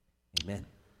Amen.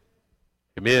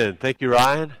 Amen. Thank you,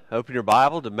 Ryan. Open your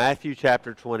Bible to Matthew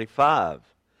chapter 25.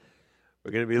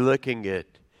 We're going to be looking at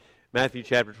Matthew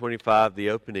chapter 25, the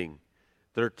opening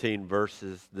 13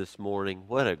 verses this morning.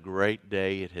 What a great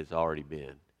day it has already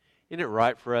been. Isn't it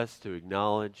right for us to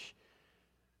acknowledge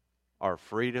our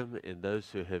freedom and those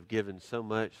who have given so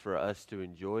much for us to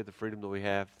enjoy the freedom that we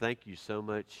have? Thank you so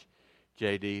much,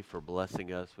 JD, for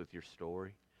blessing us with your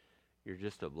story. You're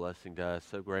just a blessing to us.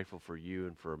 So grateful for you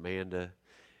and for Amanda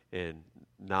and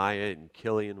Naya and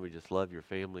Killian. We just love your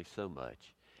family so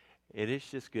much. And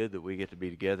it's just good that we get to be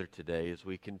together today as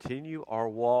we continue our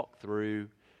walk through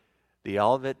the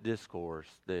Olivet Discourse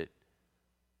that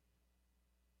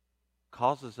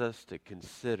causes us to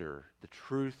consider the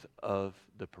truth of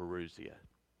the Parousia.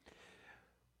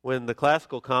 When the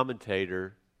classical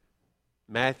commentator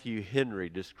Matthew Henry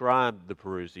described the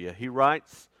Parousia, he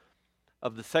writes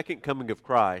of the second coming of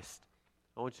Christ,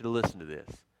 I want you to listen to this,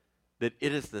 that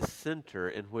it is the center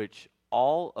in which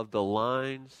all of the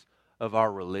lines of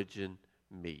our religion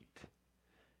meet.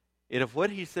 And if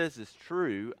what he says is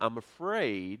true, I'm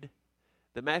afraid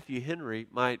that Matthew Henry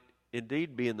might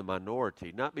indeed be in the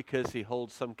minority, not because he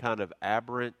holds some kind of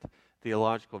aberrant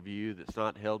theological view that's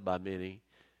not held by many.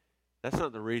 That's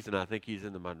not the reason I think he's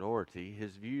in the minority.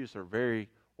 His views are very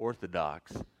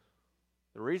orthodox.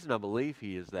 The reason I believe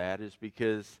he is that is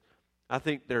because I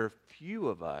think there are few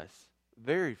of us,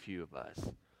 very few of us,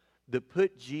 that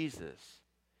put Jesus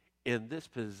in this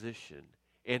position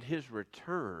and his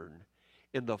return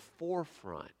in the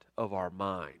forefront of our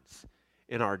minds,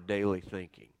 in our daily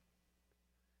thinking.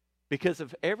 Because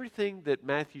of everything that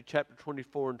Matthew chapter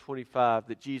 24 and 25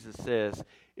 that Jesus says,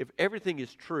 if everything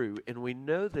is true, and we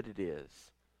know that it is,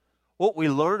 what we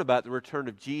learn about the return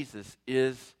of Jesus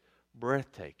is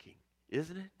breathtaking,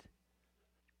 isn't it?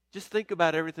 Just think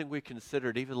about everything we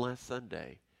considered even last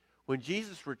Sunday. When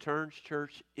Jesus returns,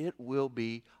 church, it will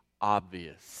be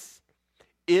obvious.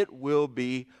 It will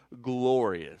be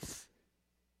glorious.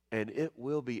 And it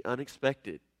will be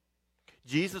unexpected.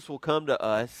 Jesus will come to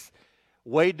us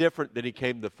way different than he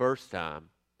came the first time.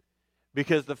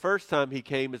 Because the first time he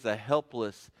came as a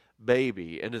helpless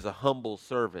baby and as a humble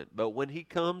servant. But when he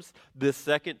comes this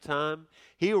second time,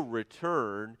 he will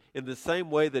return in the same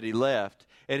way that he left.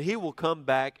 And he will come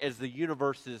back as the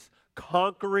universe's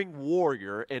conquering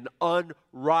warrior and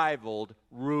unrivaled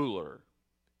ruler.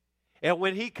 And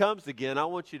when he comes again, I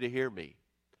want you to hear me.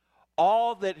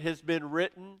 All that has been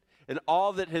written and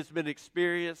all that has been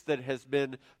experienced that has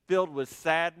been filled with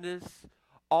sadness,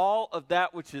 all of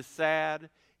that which is sad,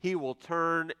 he will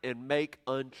turn and make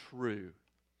untrue.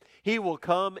 He will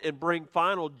come and bring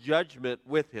final judgment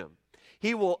with him.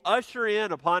 He will usher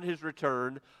in upon his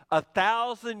return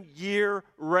 1,000-year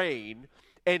reign,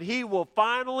 and he will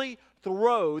finally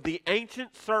throw the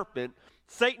ancient serpent,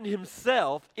 Satan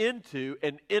himself, into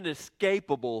an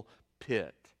inescapable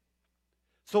pit.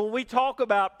 So when we talk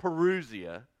about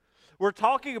Parousia, we're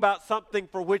talking about something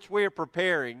for which we are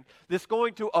preparing that's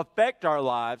going to affect our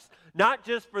lives, not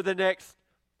just for the next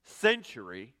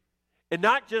century and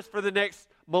not just for the next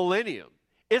millennium.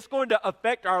 It's going to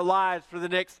affect our lives for the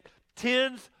next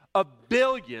tens of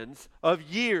billions of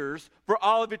years for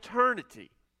all of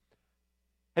eternity.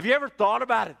 Have you ever thought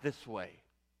about it this way?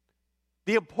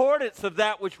 The importance of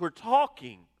that which we're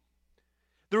talking.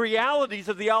 The realities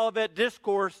of the Olivet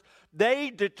Discourse, they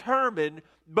determine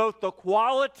both the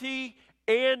quality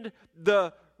and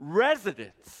the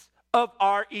residence of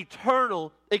our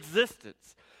eternal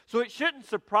existence. So it shouldn't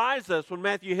surprise us when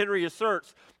Matthew Henry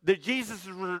asserts that Jesus'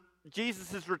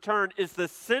 return is the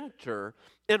center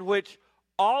in which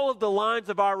all of the lines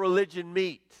of our religion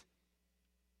meet.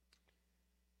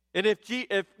 And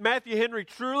if Matthew Henry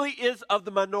truly is of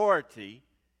the minority,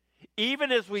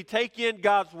 even as we take in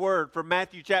God's word from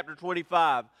Matthew chapter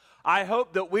 25, I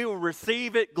hope that we will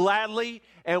receive it gladly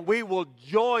and we will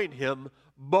join him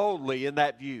boldly in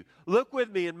that view. Look with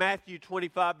me in Matthew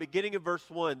 25, beginning in verse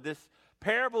 1, this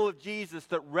parable of Jesus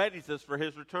that readies us for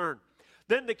his return.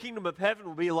 Then the kingdom of heaven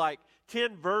will be like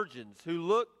 10 virgins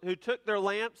who took their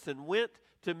lamps and went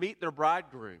to meet their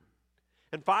bridegroom.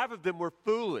 And 5 of them were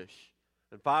foolish,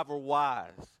 and 5 were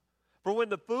wise. For when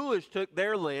the foolish took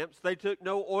their lamps, they took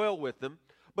no oil with them,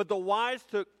 but the wise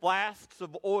took flasks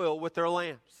of oil with their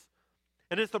lamps.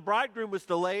 And as the bridegroom was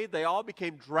delayed, they all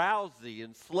became drowsy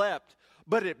and slept.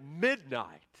 But at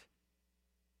midnight,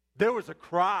 there was a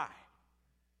cry.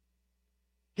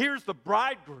 Here's the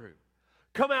bridegroom.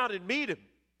 Come out and meet him.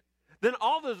 Then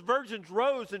all those virgins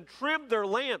rose and trimmed their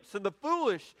lamps. And the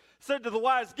foolish said to the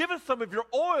wise, give us some of your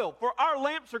oil, for our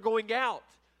lamps are going out.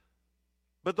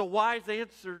 But the wise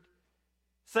answered,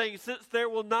 saying, since there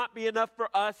will not be enough for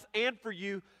us and for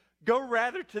you, Go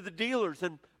rather to the dealers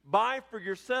and buy for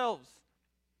yourselves.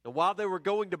 And while they were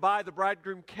going to buy, the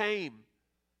bridegroom came.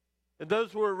 And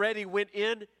those who were ready went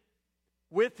in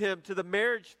with him to the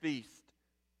marriage feast.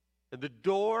 And the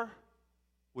door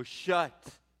was shut.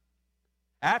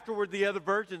 Afterward, the other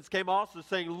virgins came also,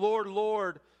 saying, Lord,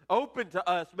 Lord, open to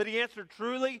us. But he answered,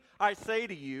 truly, I say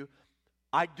to you,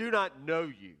 I do not know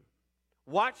you.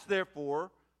 Watch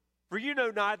therefore, for you know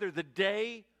neither the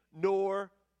day nor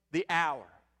the hour.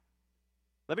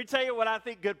 Let me tell you what I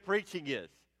think good preaching is.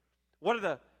 One of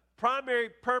the primary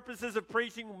purposes of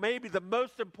preaching, maybe the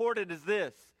most important, is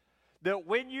this: that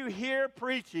when you hear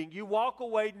preaching, you walk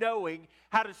away knowing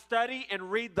how to study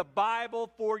and read the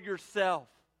Bible for yourself.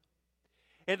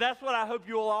 And that's what I hope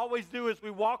you will always do as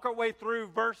we walk our way through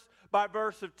verse by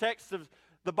verse of text of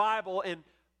the Bible. And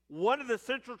one of the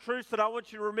central truths that I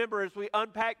want you to remember as we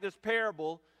unpack this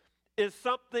parable is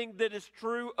something that is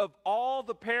true of all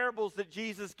the parables that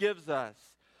Jesus gives us.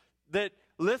 That,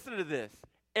 listen to this,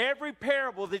 every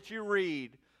parable that you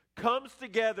read comes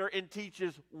together and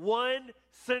teaches one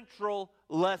central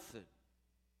lesson.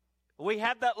 We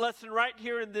have that lesson right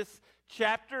here in this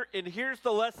chapter, and here's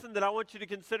the lesson that I want you to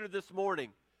consider this morning.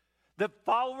 The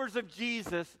followers of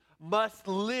Jesus must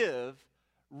live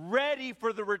ready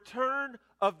for the return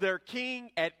of their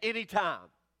King at any time.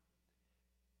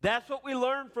 That's what we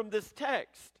learn from this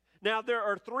text. Now, there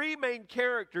are three main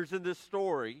characters in this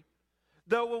story,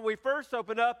 though when we first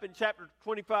open up in chapter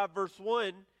 25, verse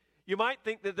 1, you might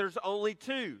think that there's only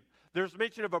two. There's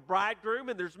mention of a bridegroom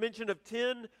and there's mention of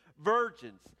 10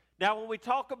 virgins. Now, when we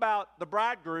talk about the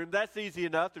bridegroom, that's easy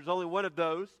enough. There's only one of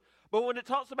those. But when it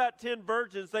talks about 10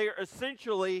 virgins, they are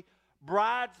essentially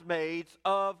bridesmaids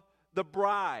of the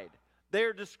bride. They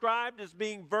are described as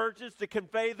being virgins to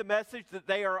convey the message that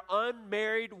they are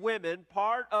unmarried women,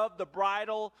 part of the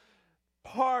bridal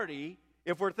party,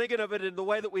 if we're thinking of it in the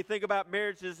way that we think about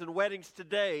marriages and weddings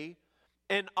today.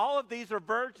 And all of these are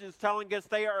virgins telling us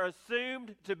they are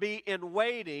assumed to be in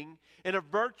waiting in a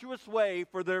virtuous way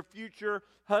for their future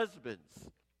husbands.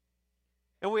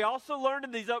 And we also learn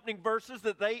in these opening verses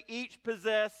that they each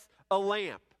possess a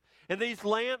lamp. And these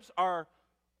lamps are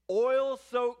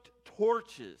oil-soaked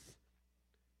torches.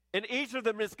 And each of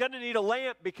them is going to need a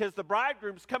lamp because the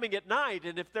bridegroom's coming at night.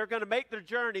 And if they're going to make their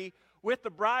journey with the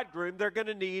bridegroom, they're going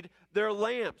to need their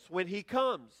lamps when he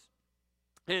comes.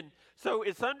 And so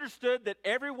it's understood that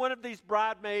every one of these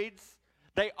bridesmaids,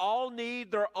 they all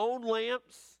need their own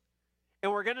lamps.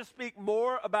 And we're going to speak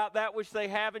more about that which they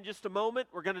have in just a moment.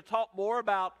 We're going to talk more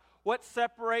about what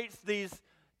separates these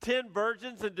 10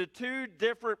 virgins into two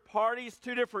different parties,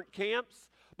 two different camps.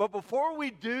 But before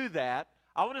we do that,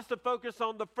 I want us to focus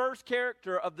on the first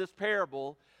character of this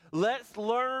parable. Let's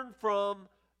learn from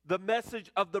the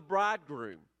message of the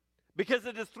bridegroom, because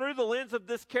it is through the lens of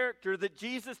this character that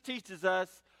Jesus teaches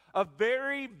us a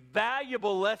very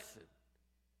valuable lesson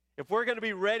if we're going to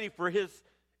be ready for his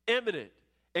imminent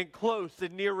and close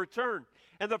and near return.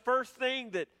 And the first thing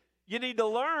that you need to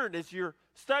learn as you're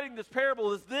studying this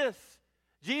parable is this: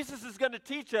 Jesus is going to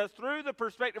teach us through the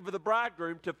perspective of the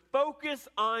bridegroom to focus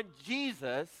on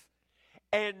Jesus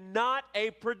and not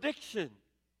a prediction.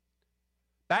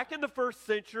 Back in the first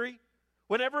century,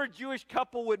 whenever a Jewish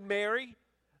couple would marry,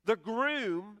 the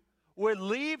groom would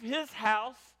leave his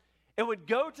house and would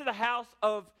go to the house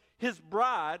of his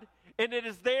bride, and it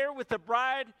is there with the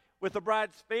bride, with the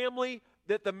bride's family,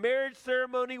 that the marriage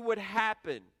ceremony would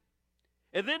happen.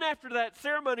 And then after that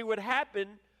ceremony would happen,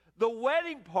 the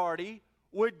wedding party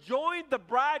would join the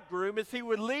bridegroom as he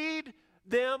would lead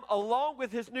them along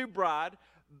with his new bride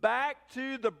back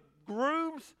to the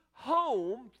groom's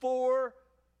home for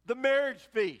the marriage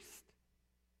feast.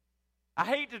 I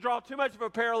hate to draw too much of a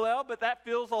parallel, but that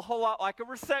feels a whole lot like a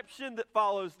reception that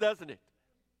follows, doesn't it?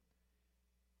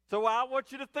 So I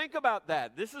want you to think about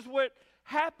that. This is what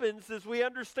happens as we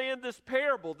understand this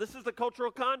parable. This is the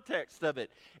cultural context of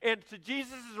it. And to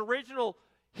Jesus' original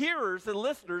hearers and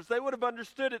listeners, they would have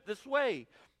understood it this way.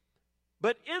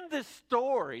 But in this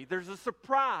story, there's a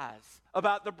surprise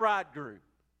about the bridegroom.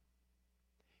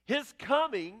 His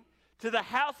coming to the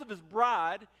house of his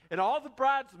bride and all the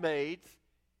bridesmaids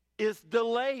is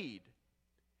delayed.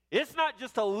 It's not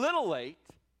just a little late,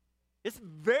 it's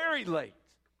very late.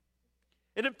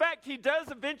 And in fact, he does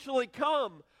eventually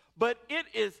come, but it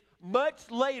is much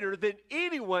later than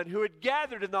anyone who had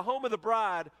gathered in the home of the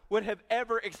bride would have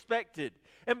ever expected.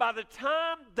 And by the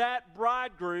time that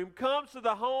bridegroom comes to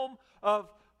the home of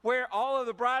where all of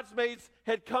the bridesmaids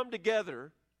had come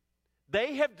together,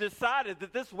 they have decided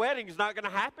that this wedding is not going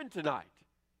to happen tonight.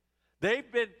 They've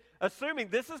been assuming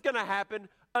this is going to happen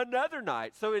another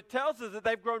night. So it tells us that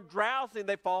they've grown drowsy and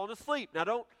they've fallen asleep. Now,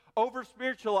 don't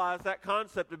over-spiritualize that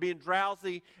concept of being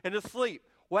drowsy and asleep.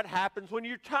 What happens when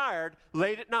you're tired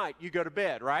late at night? You go to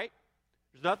bed, right?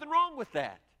 There's nothing wrong with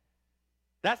that.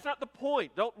 That's not the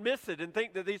point. Don't miss it and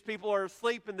think that these people are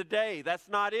asleep in the day. That's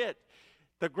not it.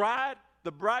 The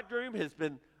bridegroom has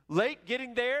been late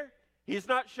getting there. He's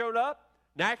not shown up.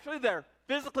 Naturally, they're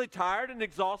physically tired and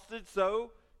exhausted,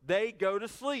 so they go to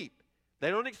sleep. They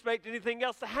don't expect anything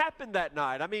else to happen that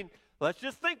night. I mean, let's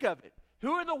just think of it.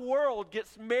 Who in the world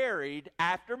gets married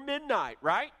after midnight,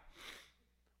 right?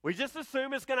 We just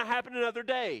assume it's going to happen another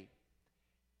day.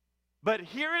 But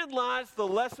herein lies the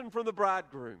lesson from the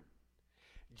bridegroom.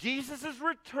 Jesus'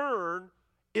 return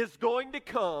is going to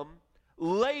come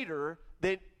later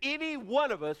than any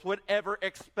one of us would ever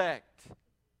expect.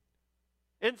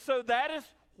 And so that is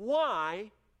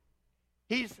why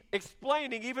he's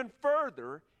explaining even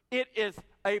further, it is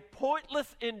a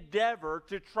pointless endeavor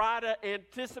to try to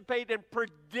anticipate and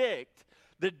predict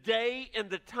the day and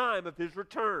the time of his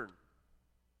return.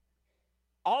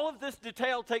 All of this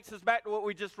detail takes us back to what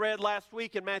we just read last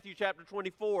week in Matthew chapter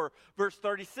 24, verse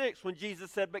 36, when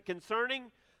Jesus said, "But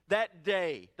concerning that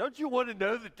day," don't you want to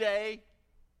know the day?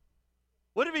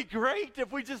 Wouldn't it be great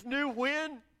if we just knew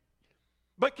when?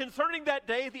 "But concerning that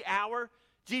day, the hour,"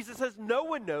 Jesus says, "no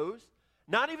one knows,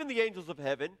 not even the angels of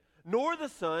heaven, nor the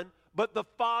Son, but the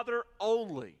Father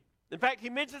only." In fact, he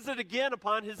mentions it again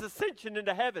upon his ascension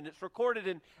into heaven. It's recorded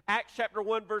in Acts chapter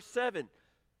 1, verse 7.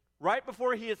 Right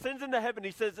before he ascends into heaven,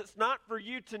 he says, "It's not for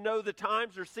you to know the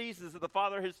times or seasons that the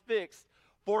Father has fixed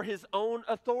for his own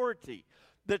authority."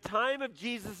 The time of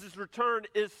Jesus' return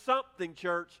is something,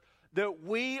 church, that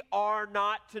we are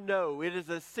not to know. It is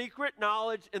a secret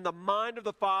knowledge in the mind of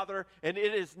the Father, and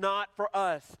it is not for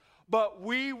us. But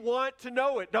we want to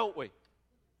know it, don't we?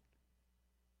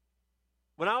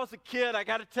 When I was a kid, I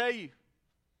got to tell you,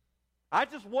 I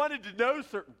just wanted to know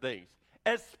certain things,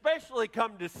 especially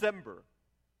come December.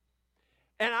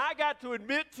 And I got to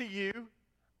admit to you,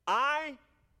 I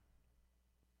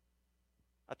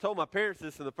told my parents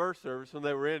this in the first service when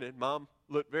they were in it. Mom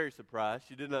looked very surprised.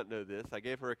 She did not know this. I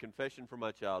gave her a confession from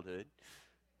my childhood.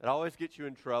 It always gets you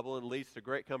in trouble and leads to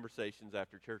great conversations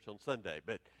after church on Sunday.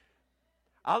 But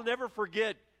I'll never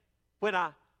forget when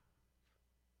I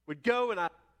would go and I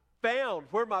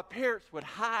found where my parents would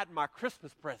hide my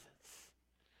Christmas presents.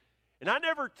 And I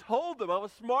never told them. I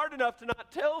was smart enough to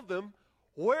not tell them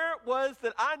where it was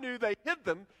that I knew they hid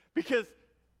them, because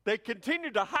they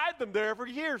continued to hide them there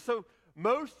every year. So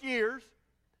most years,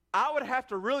 I would have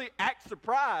to really act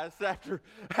surprised after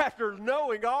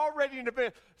knowing already in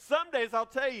advance. Some days, I'll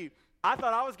tell you, I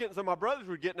thought I was getting something my brothers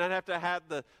were getting. I'd have to have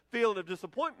the feeling of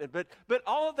disappointment. But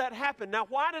all of that happened. Now,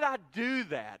 why did I do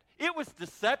that? It was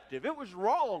deceptive. It was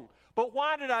wrong. But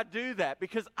why did I do that?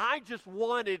 Because I just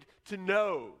wanted to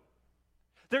know.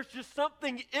 There's just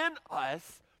something in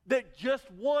us that just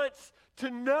wants to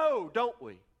know, don't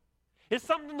we? It's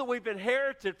something that we've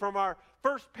inherited from our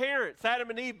first parents,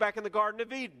 Adam and Eve, back in the Garden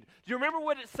of Eden. Do you remember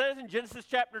what it says in Genesis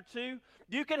chapter 2?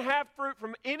 You can have fruit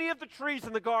from any of the trees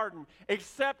in the garden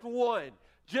except one.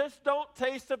 Just don't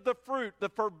taste of the fruit, the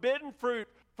forbidden fruit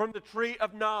from the tree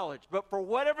of knowledge. But for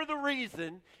whatever the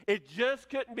reason, it just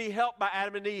couldn't be helped by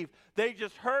Adam and Eve. They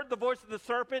just heard the voice of the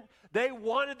serpent. They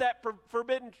wanted that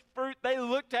forbidden fruit. They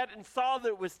looked at it and saw that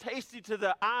it was tasty to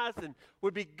the eyes and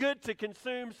would be good to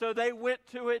consume. So they went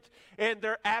to it, and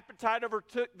their appetite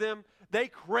overtook them. They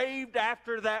craved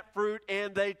after that fruit,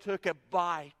 and they took a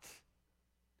bite.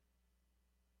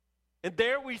 And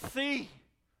there we see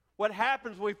what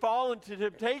happens when we fall into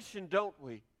temptation, don't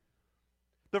we?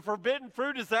 The forbidden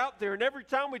fruit is out there, and every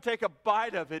time we take a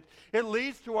bite of it, it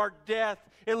leads to our death.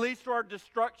 It leads to our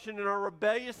destruction and our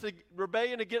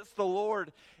rebellion against the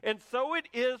Lord. And so it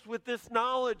is with this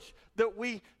knowledge that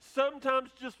we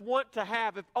sometimes just want to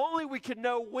have. If only we could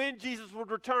know when Jesus would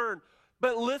return.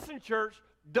 But listen, church,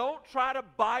 don't try to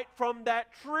bite from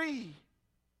that tree.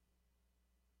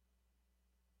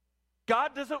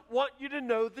 God doesn't want you to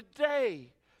know the day.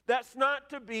 That's not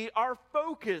to be our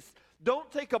focus.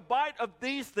 Don't take a bite of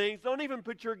these things. Don't even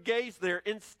put your gaze there.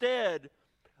 Instead,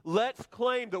 let's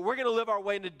claim that we're going to live our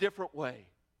way in a different way.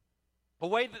 A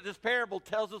way that this parable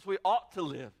tells us we ought to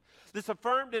live. This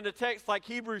affirmed in a text like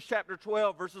Hebrews chapter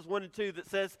 12, verses 1 and 2, that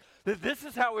says that this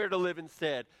is how we're to live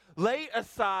instead. Lay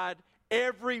aside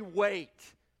every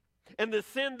weight and the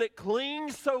sin that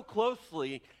clings so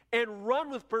closely, and run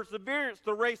with perseverance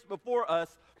the race before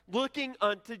us, looking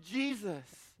unto Jesus.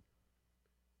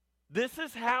 This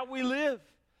is how we live.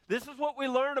 This is what we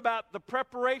learn about the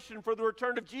preparation for the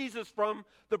return of Jesus from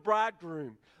the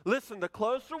bridegroom. Listen, the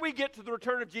closer we get to the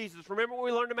return of Jesus, remember what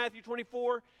we learned in Matthew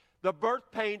 24? The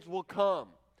birth pains will come.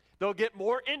 They'll get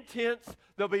more intense.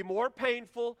 They'll be more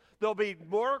painful. There'll be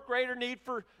greater need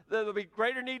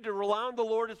to rely on the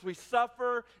Lord as we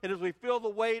suffer and as we feel the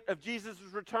weight of Jesus'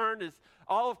 return, as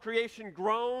all of creation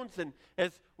groans, and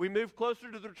as we move closer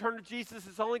to the return of Jesus,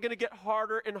 it's only going to get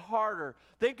harder and harder.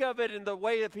 Think of it in the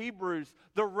way of Hebrews.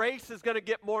 The race is going to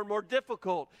get more and more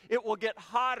difficult. It will get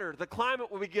hotter. The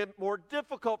climate will get more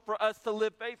difficult for us to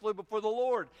live faithfully before the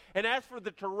Lord. And as for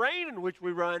the terrain in which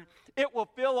we run, it will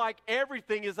feel like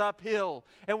everything is uphill,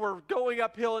 and we're going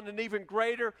uphill in an even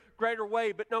greater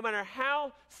way. But no matter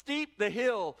how steep the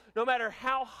hill, no matter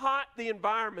how hot the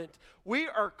environment, we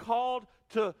are called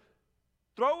to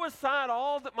throw aside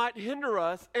all that might hinder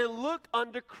us and look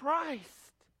unto Christ.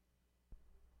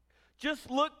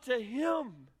 Just look to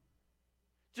Him.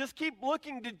 Just keep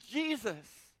looking to Jesus.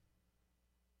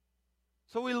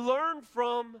 So we learn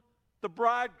from the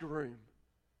bridegroom.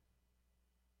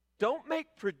 Don't make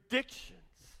predictions.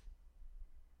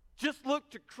 Just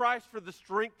look to Christ for the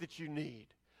strength that you need,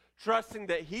 trusting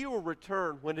that He will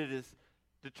return when it is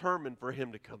determined for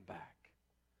Him to come back.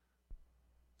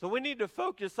 So we need to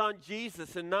focus on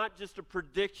Jesus and not just a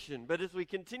prediction. But as we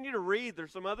continue to read,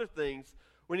 there's some other things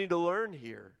we need to learn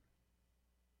here.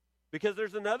 Because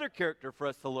there's another character for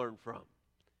us to learn from.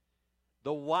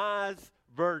 The wise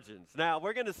virgins. Now,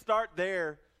 we're going to start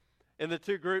there in the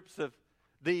two groups of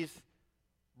these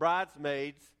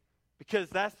bridesmaids, because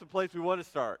that's the place we want to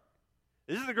start.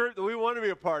 This is the group that we want to be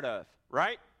a part of,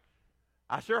 right?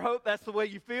 I sure hope that's the way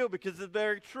you feel, because it's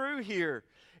very true here.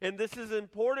 And this is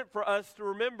important for us to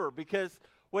remember, because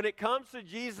when it comes to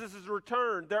Jesus'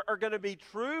 return, there are going to be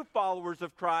true followers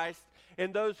of Christ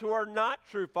and those who are not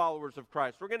true followers of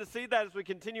Christ. We're going to see that as we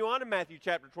continue on in Matthew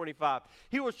chapter 25.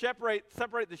 He will separate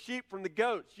the sheep from the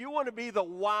goats. You want to be the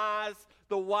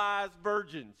wise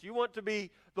virgins. You want to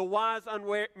be the wise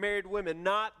unmarried women,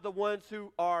 not the ones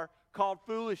who are called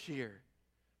foolish here.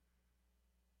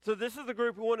 So this is the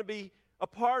group we want to be a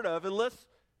part of, and let's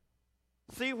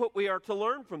see what we are to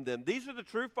learn from them. These are the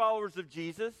true followers of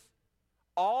Jesus.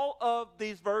 All of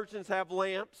these virgins have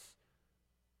lamps,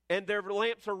 and their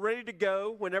lamps are ready to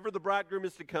go whenever the bridegroom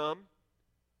is to come.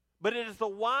 But it is the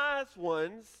wise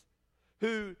ones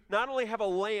who not only have a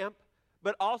lamp,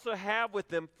 but also have with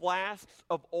them flasks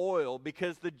of oil,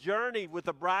 because the journey with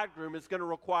the bridegroom is going to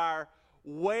require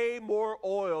way more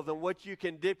oil than what you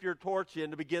can dip your torch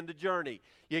in to begin the journey.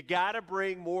 You got to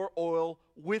bring more oil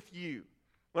with you.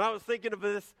 When I was thinking of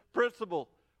this principle,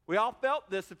 we all felt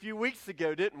this a few weeks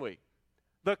ago, didn't we?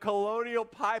 The Colonial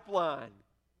Pipeline.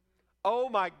 Oh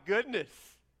my goodness.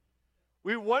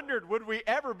 We wondered, would we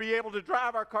ever be able to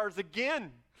drive our cars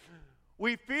again?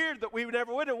 We feared that we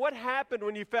never would. And what happened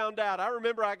when you found out? I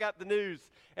remember I got the news,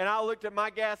 and I looked at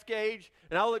my gas gauge,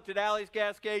 and I looked at Allie's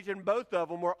gas gauge, and both of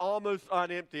them were almost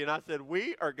on empty. And I said,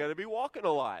 we are going to be walking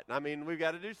a lot. I mean, we've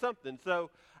got to do something.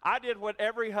 So I did what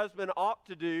every husband ought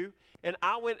to do, and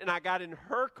I went and I got in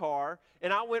her car,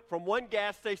 and I went from one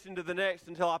gas station to the next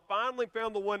until I finally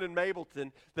found the one in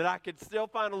Mableton that I could still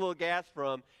find a little gas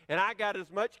from, and I got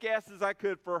as much gas as I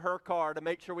could for her car to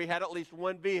make sure we had at least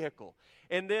one vehicle.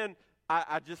 And then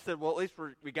I just said, well, at least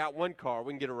we got one car.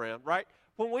 We can get around, right?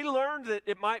 When we learned that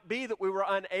it might be that we were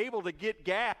unable to get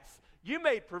gas, you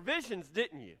made provisions,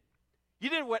 didn't you? You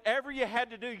did whatever you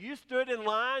had to do. You stood in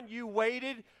line. You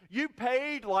waited. You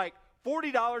paid like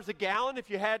 $40 a gallon if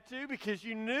you had to, because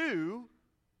you knew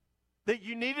that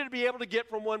you needed to be able to get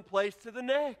from one place to the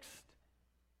next.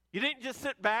 You didn't just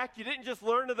sit back. You didn't just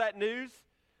learn of that news,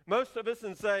 most of us,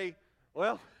 and say,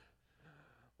 well,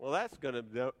 that's going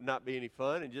to not be any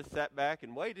fun, and just sat back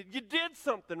and waited. You did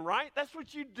something, right? That's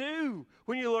what you do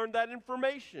when you learn that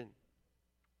information.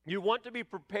 You want to be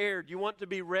prepared. You want to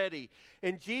be ready.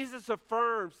 And Jesus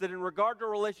affirms that in regard to a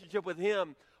relationship with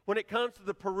Him, when it comes to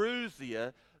the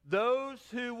parousia, those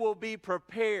who will be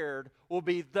prepared will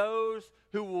be those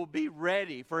who will be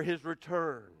ready for His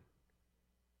return.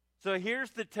 So here's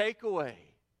the takeaway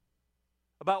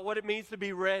about what it means to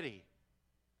be ready.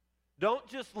 Don't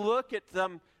just look at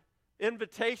some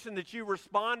invitation that you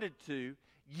responded to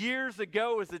years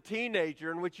ago as a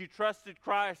teenager in which you trusted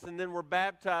Christ and then were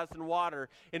baptized in water.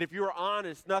 And if you're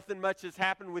honest, nothing much has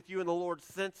happened with you and the Lord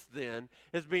since then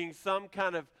as being some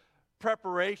kind of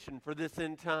preparation for this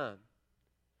end time.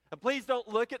 And please don't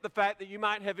look at the fact that you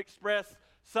might have expressed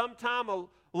sometime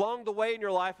along the way in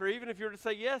your life, or even if you were to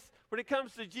say, yes, when it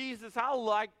comes to Jesus, I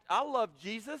love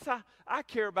Jesus. I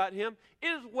care about Him. It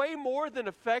is way more than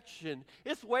affection.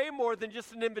 It's way more than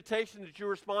just an invitation that you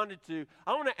responded to.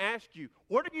 I want to ask you,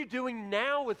 what are you doing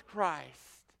now with Christ?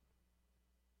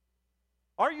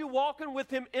 Are you walking with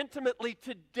Him intimately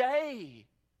today?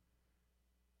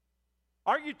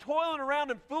 Are you toiling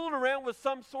around and fooling around with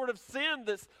some sort of sin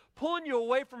that's pulling you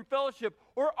away from fellowship?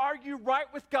 Or are you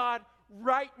right with God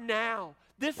right now?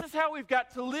 This is how we've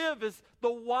got to live as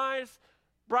the wise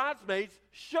bridesmaids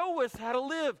show us how to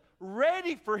live,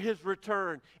 ready for his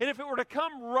return. And if it were to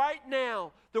come right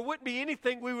now, there wouldn't be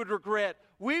anything we would regret.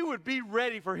 We would be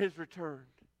ready for his return.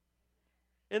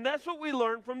 And that's what we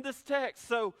learn from this text.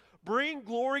 So bring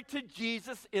glory to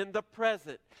Jesus in the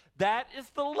present. That is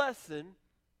the lesson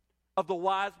of the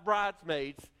wise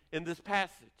bridesmaids in this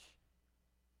passage.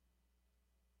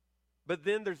 But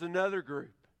then there's another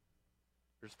group.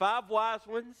 There's 5 wise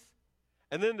ones,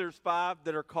 and then there's 5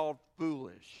 that are called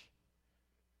foolish.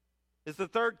 It's the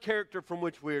third character from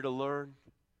which we are to learn.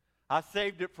 I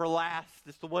saved it for last.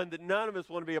 It's the one that none of us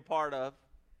want to be a part of.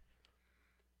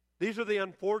 These are the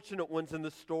unfortunate ones in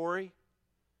the story.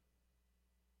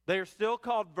 They are still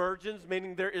called virgins,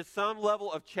 meaning there is some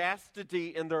level of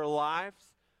chastity in their lives.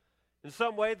 In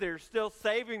some way, they're still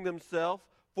saving themselves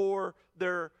for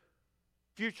their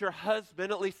future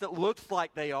husband, at least it looks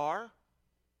like they are,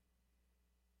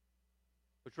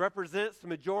 which represents the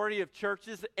majority of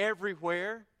churches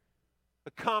everywhere,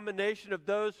 a combination of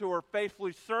those who are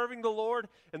faithfully serving the Lord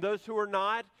and those who are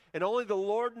not, and only the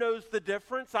Lord knows the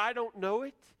difference. I don't know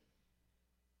it,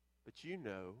 but you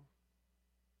know.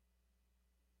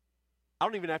 I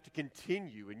don't even have to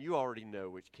continue, and you already know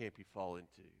which camp you fall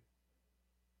into.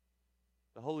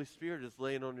 The Holy Spirit is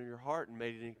laying on in your heart and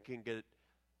made it can get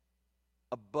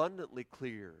abundantly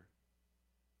clear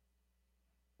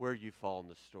where you fall in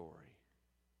the story.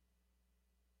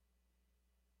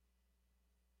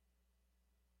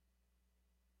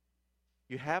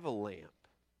 You have a lamp,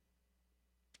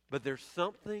 but there's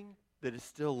something that is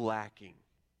still lacking.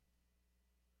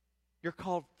 You're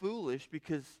called foolish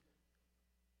because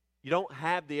you don't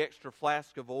have the extra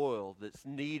flask of oil that's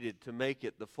needed to make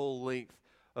it the full length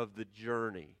of the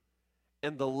journey.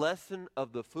 And the lesson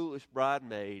of the foolish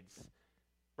bridesmaids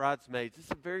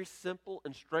is a very simple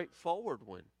and straightforward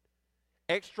one.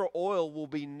 Extra oil will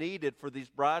be needed for these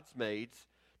bridesmaids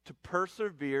to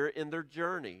persevere in their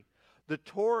journey. The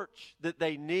torch that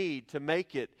they need to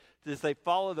make it as they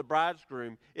follow the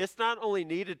bridegroom, it's not only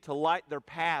needed to light their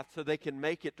path so they can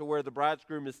make it to where the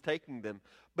bridegroom is taking them,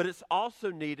 but it's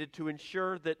also needed to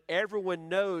ensure that everyone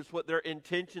knows what their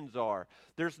intentions are.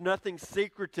 There's nothing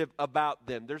secretive about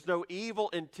them. There's no evil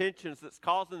intentions that's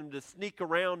causing them to sneak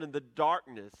around in the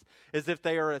darkness as if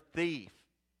they are a thief.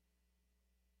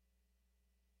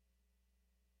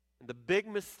 And the big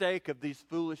mistake of these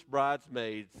foolish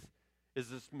bridesmaids is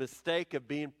this mistake of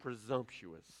being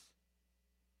presumptuous.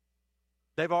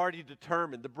 They've already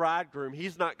determined the bridegroom,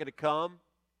 he's not going to come.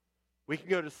 We can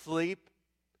go to sleep.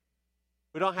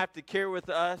 We don't have to carry with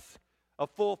us a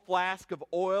full flask of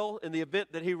oil in the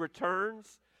event that he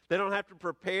returns. They don't have to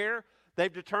prepare.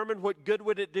 They've determined what good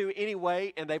would it do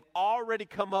anyway, and they've already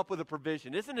come up with a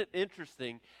provision. Isn't it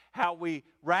interesting how we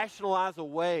rationalize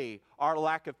away our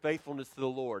lack of faithfulness to the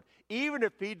Lord? Even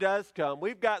if he does come,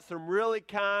 we've got some really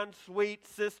kind, sweet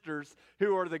sisters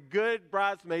who are the good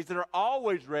bridesmaids that are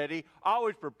always ready,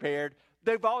 always prepared.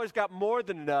 They've always got more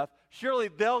than enough. Surely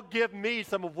they'll give me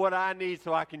some of what I need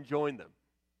so I can join them.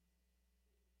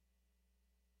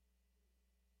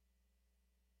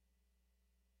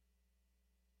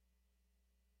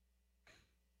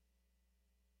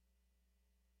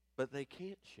 But they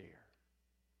can't share.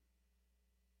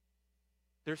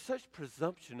 There's such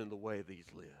presumption in the way these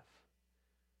live.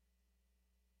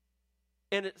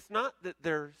 And it's not that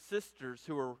they're sisters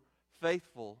who are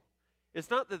faithful. It's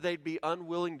not that they'd be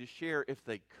unwilling to share if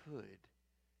they could.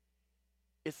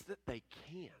 It's that they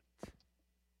can't.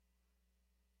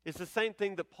 It's the same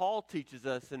thing that Paul teaches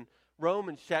us in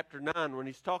Romans chapter 9 when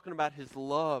he's talking about his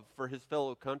love for his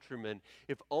fellow countrymen.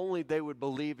 If only they would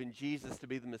believe in Jesus to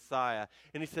be the Messiah.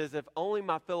 And he says, if only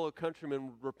my fellow countrymen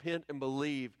would repent and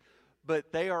believe,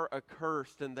 but they are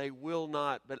accursed and they will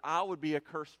not. But I would be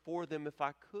accursed for them if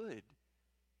I could.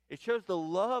 It shows the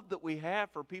love that we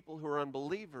have for people who are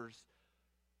unbelievers.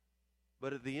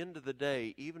 But at the end of the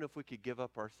day, even if we could give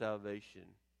up our salvation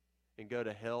and go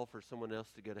to hell for someone else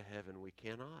to go to heaven, we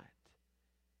cannot.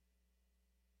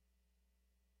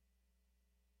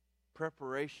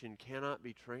 Preparation cannot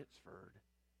be transferred.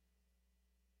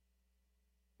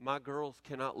 My girls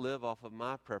cannot live off of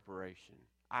my preparation.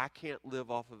 I can't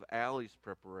live off of Allie's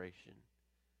preparation.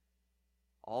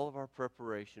 All of our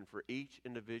preparation for each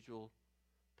individual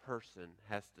person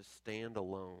has to stand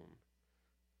alone.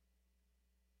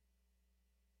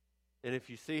 And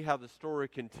if you see how the story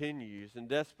continues, in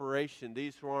desperation,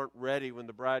 these who aren't ready when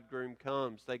the bridegroom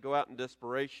comes, they go out in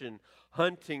desperation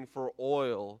hunting for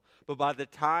oil. But by the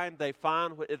time they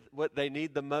find what they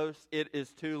need the most, it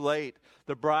is too late.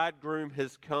 The bridegroom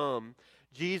has come.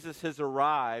 Jesus has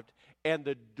arrived, and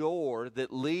the door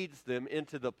that leads them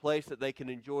into the place that they can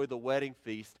enjoy the wedding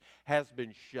feast has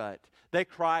been shut. They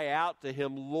cry out to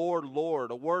him, Lord, Lord,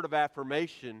 a word of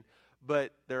affirmation,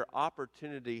 but their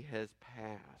opportunity has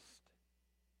passed.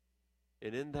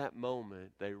 And in that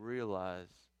moment, they realize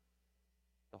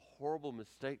the horrible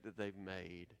mistake that they've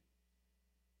made.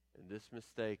 And this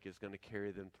mistake is going to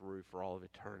carry them through for all of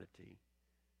eternity.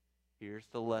 Here's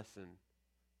the lesson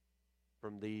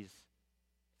from these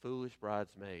foolish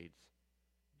bridesmaids.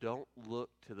 Don't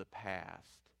look to the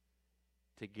past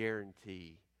to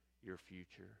guarantee your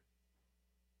future.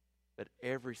 But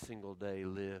every single day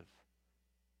live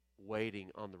waiting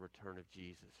on the return of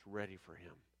Jesus, ready for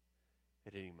him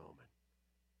at any moment.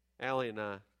 Allie and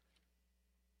I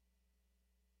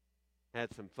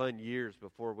had some fun years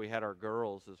before we had our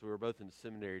girls, as we were both in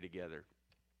seminary together.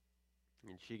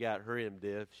 And she got her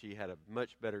MDiv. She had a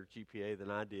much better GPA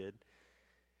than I did.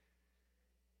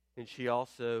 And she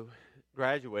also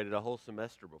graduated a whole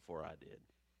semester before I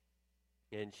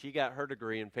did. And she got her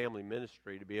degree in family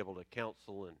ministry to be able to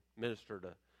counsel and minister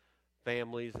to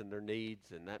families and their needs.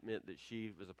 And that meant that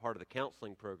she was a part of the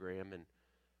counseling program. And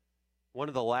one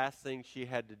of the last things she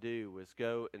had to do was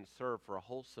go and serve for a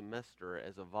whole semester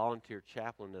as a volunteer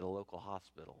chaplain at a local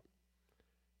hospital.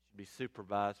 She'd be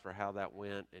supervised for how that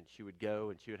went, and she would go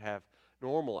and she would have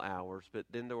normal hours, but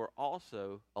then there were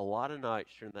also a lot of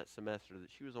nights during that semester that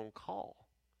she was on call.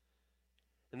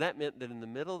 And that meant that in the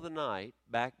middle of the night,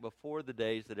 back before the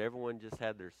days that everyone just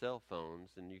had their cell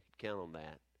phones, and you could count on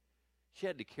that, she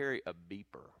had to carry a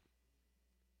beeper.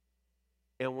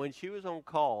 And when she was on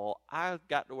call, I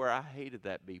got to where I hated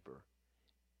that beeper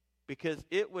because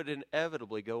it would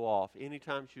inevitably go off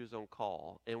anytime she was on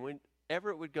call. And whenever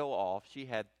it would go off, she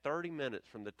had 30 minutes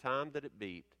from the time that it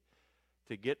beeped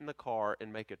to get in the car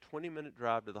and make a 20-minute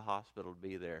drive to the hospital to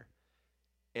be there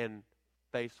and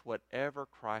face whatever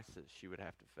crisis she would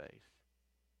have to face.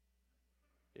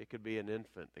 It could be an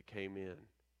infant that came in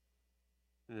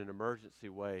an emergency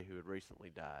way who had recently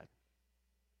died.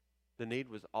 The need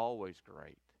was always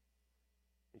great,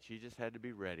 and she just had to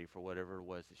be ready for whatever it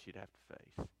was that she'd have to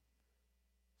face.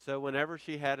 So whenever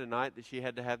she had a night that she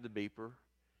had to have the beeper,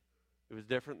 it was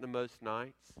different than most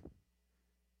nights.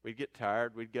 We'd get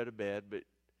tired, we'd go to bed, but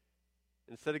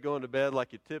instead of going to bed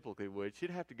like you typically would, she'd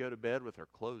have to go to bed with her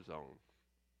clothes on.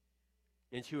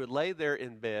 And she would lay there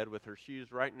in bed with her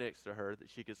shoes right next to her that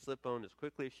she could slip on as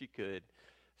quickly as she could,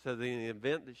 so that in the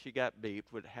event that she got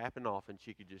beeped would happen often,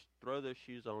 she could just throw those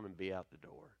shoes on and be out the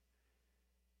door.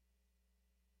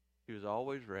 She was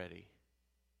always ready.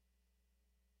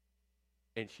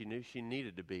 And she knew she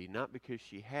needed to be, not because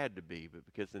she had to be, but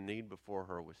because the need before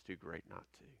her was too great not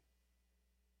to.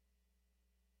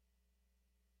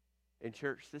 In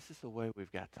church, this is the way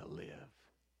we've got to live.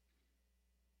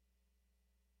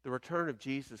 The return of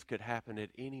Jesus could happen at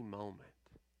any moment.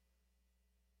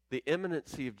 The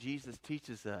imminency of Jesus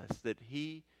teaches us that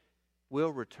he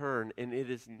will return, and it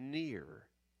is near.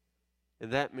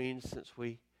 And that means, since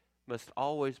we must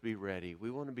always be ready,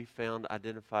 we want to be found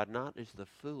identified not as the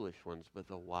foolish ones, but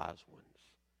the wise ones.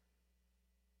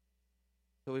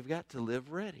 So we've got to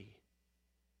live ready.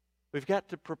 We've got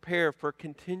to prepare for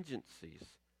contingencies.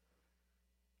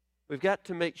 We've got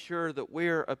to make sure that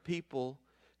we're a people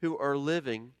who are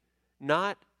living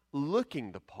not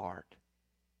looking the part,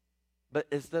 but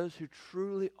as those who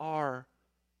truly are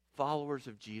followers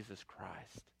of Jesus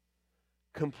Christ,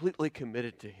 completely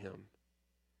committed to him,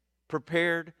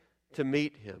 prepared to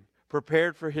meet him,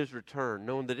 prepared for his return,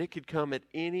 knowing that it could come at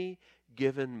any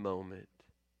given moment.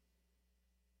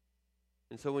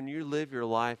 And so when you live your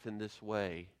life in this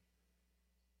way,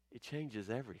 it changes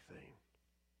everything.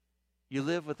 You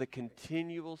live with a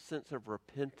continual sense of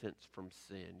repentance from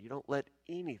sin. You don't let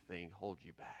anything hold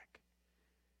you back.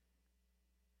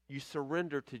 You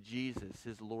surrender to Jesus,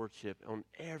 his lordship, on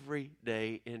every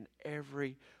day, in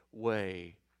every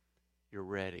way. You're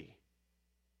ready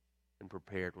and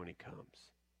prepared when he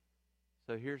comes.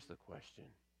 So here's the question.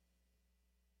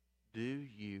 Do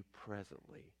you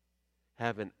presently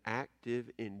have an active,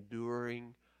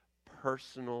 enduring,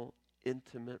 personal,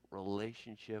 intimate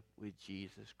relationship with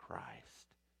Jesus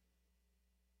Christ?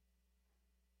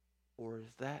 Or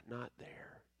is that not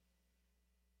there?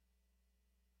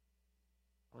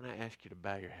 I want to ask you to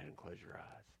bow your head and close your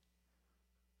eyes.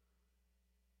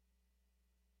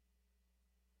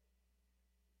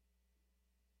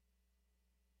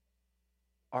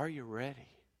 Are you ready?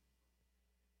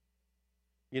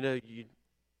 You know,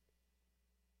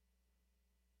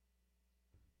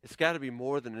 it's got to be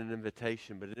more than an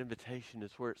invitation, but an invitation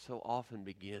is where it so often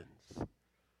begins.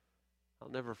 I'll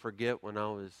never forget when I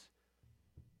was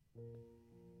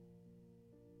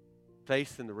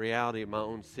facing the reality of my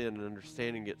own sin and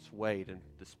understanding its weight, and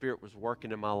the Spirit was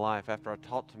working in my life. After I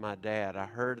talked to my dad, I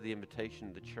heard the invitation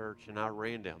of the church, and I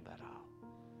ran down that aisle.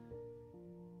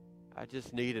 I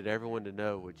just needed everyone to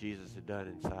know what Jesus had done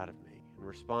inside of me and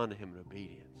respond to Him in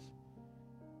obedience.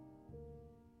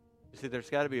 You see, there's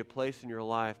got to be a place in your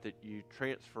life that you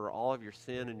transfer all of your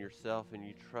sin and yourself and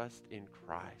you trust in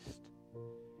Christ.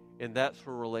 And that's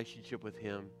where relationship with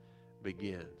Him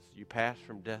begins. You pass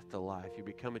from death to life. You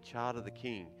become a child of the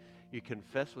King. You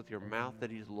confess with your mouth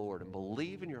that He's Lord and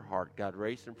believe in your heart God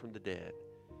raised Him from the dead,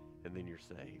 and then you're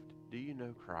saved. Do you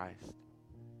know Christ?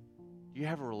 Do you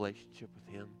have a relationship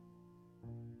with Him?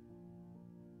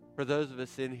 For those of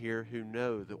us in here who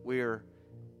know that we're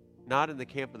not in the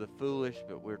camp of the foolish,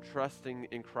 but we're trusting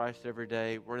in Christ every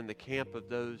day, we're in the camp of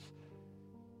those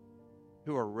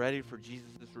who are ready for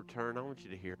Jesus' return, I want you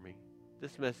to hear me.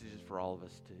 This message is for all of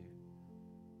us too.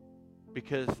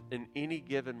 Because in any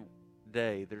given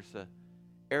day, there's an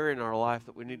area in our life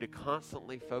that we need to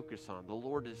constantly focus on. The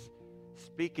Lord is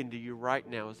speaking to you right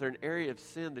now. Is there an area of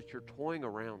sin that you're toying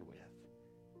around with?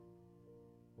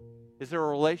 Is there a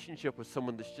relationship with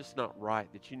someone that's just not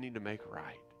right that you need to make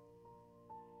right?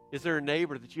 Is there a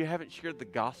neighbor that you haven't shared the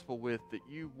gospel with that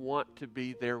you want to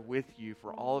be there with you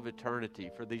for all of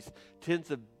eternity, for these tens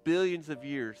of billions of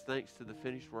years, thanks to the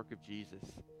finished work of Jesus?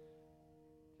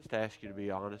 Just ask you to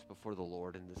be honest before the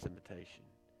Lord in this invitation.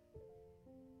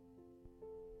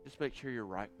 Just make sure you're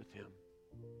right with Him.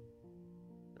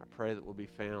 I pray that we'll be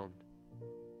found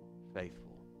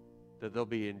faithful, that there'll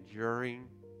be an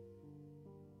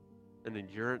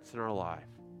endurance in our life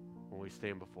when we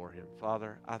stand before Him.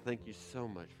 Father, I thank you so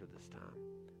much for this time.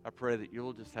 I pray that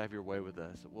you'll just have your way with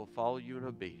us, that we'll follow you in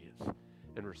obedience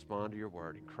and respond to your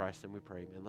word. In Christ's name we pray, amen.